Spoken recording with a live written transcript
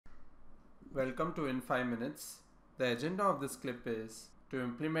Welcome to In 5 Minutes. The agenda of this clip is to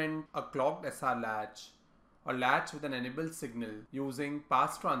implement a clocked SR latch or latch with an enabled signal using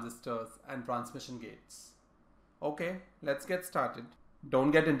pass transistors and transmission gates. Okay, let's get started.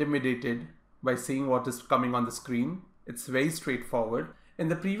 Don't get intimidated by seeing what is coming on the screen. It's very straightforward. In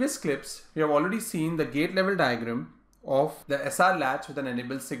the previous clips, we have already seen the gate level diagram of the SR latch with an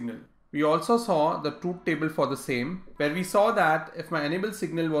enabled signal. We also saw the truth table for the same, where we saw that if my enabled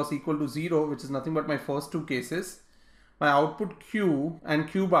signal was equal to 0, which is nothing but my first two cases, my output Q and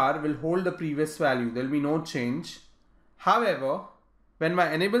Q bar will hold the previous value. There will be no change. However, when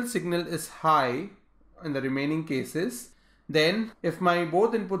my enabled signal is high in the remaining cases, then if my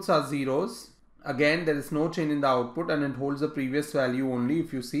both inputs are zeros, again there is no change in the output and it holds the previous value only,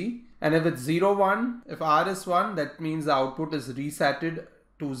 if you see. And if it's 0, 1, if R is 1, that means the output is resetted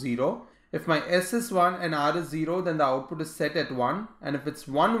to 0. If my S is 1 and R is 0, then the output is set at 1. And if it's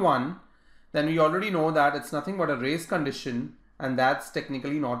 1, 1, then we already know that it's nothing but a race condition and that's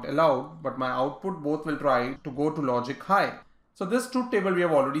technically not allowed, but my output both will try to go to logic high. So this truth table we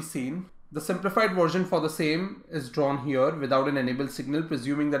have already seen. The simplified version for the same is drawn here without an enabled signal,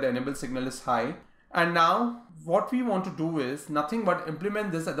 presuming that the enabled signal is high. And now what we want to do is nothing but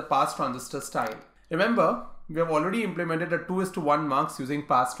implement this at the pass transistor style. Remember, we have already implemented a 2:1 mux using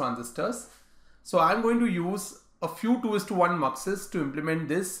pass transistors. So I'm going to use a few 2:1 muxes to implement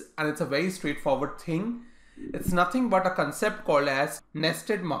this, and it's a very straightforward thing. It's nothing but a concept called as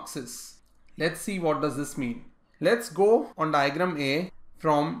nested muxes. Let's see what does this mean. Let's go on diagram A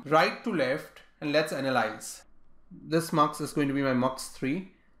from right to left and let's analyze. This mux is going to be my mux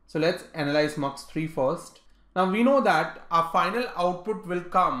 3. So let's analyze mux 3 first. Now we know that our final output will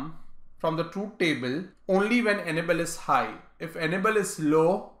come from the truth table only when enable is high. If enable is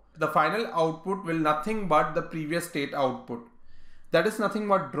low, the final output will nothing but the previous state output. That is nothing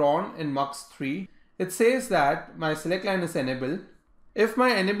but drawn in mux 3. It says that my select line is enable. If my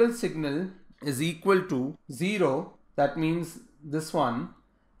enable signal is equal to 0, that means this one,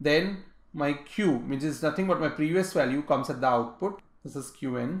 then my Q, which is nothing but my previous value, comes at the output. This is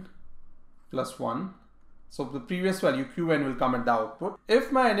Qn plus 1. So the previous value Qn will come at the output. If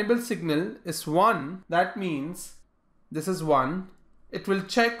my enabled signal is 1, that means this is 1. It will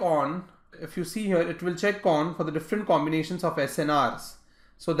check on, if you see here, it will check on for the different combinations of S and Rs.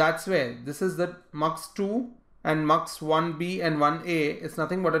 So that's where this is the mux 2 and mux 1b and 1a is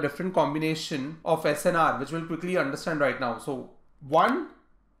nothing but a different combination of S and R, which we'll quickly understand right now. So 1,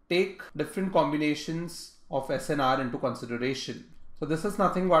 take different combinations of S and R into consideration. So this is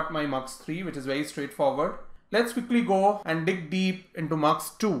nothing but my mux 3, which is very straightforward. Let's quickly go and dig deep into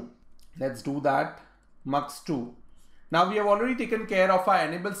mux 2. Let's do that. Mux 2. Now we have already taken care of our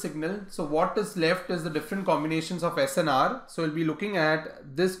enable signal. So what is left is the different combinations of S and R. So we'll be looking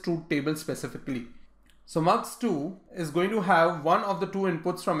at this truth table specifically. So mux 2 is going to have one of the two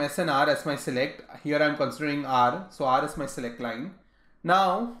inputs from S and R as my select. Here I'm considering R. So R is my select line.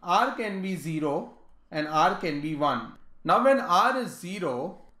 Now R can be 0 and R can be 1. Now when R is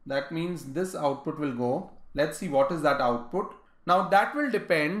 0, that means this output will go. Let's see what is that output. Now that will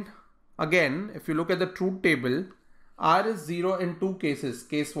depend, again, if you look at the truth table, R is 0 in two cases,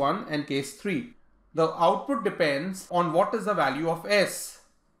 case 1 and case 3. The output depends on what is the value of S.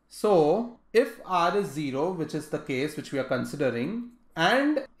 So if R is 0, which is the case which we are considering,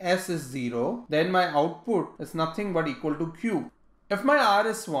 and S is 0, then my output is nothing but equal to Q. If my R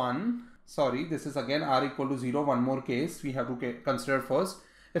is 1, sorry, this is again R equal to 0, one more case we have to consider first.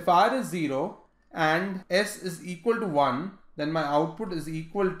 If R is 0 and S is equal to 1, then my output is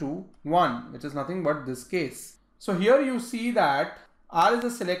equal to 1, which is nothing but this case. So here you see that R is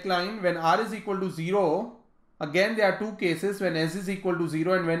a select line. When R is equal to 0, again there are two cases, when S is equal to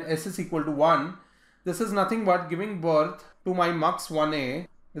 0 and when S is equal to 1. This is nothing but giving birth to my mux 1a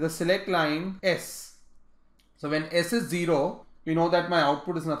with a select line S. So when S is 0, we know that my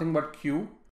output is nothing but Q.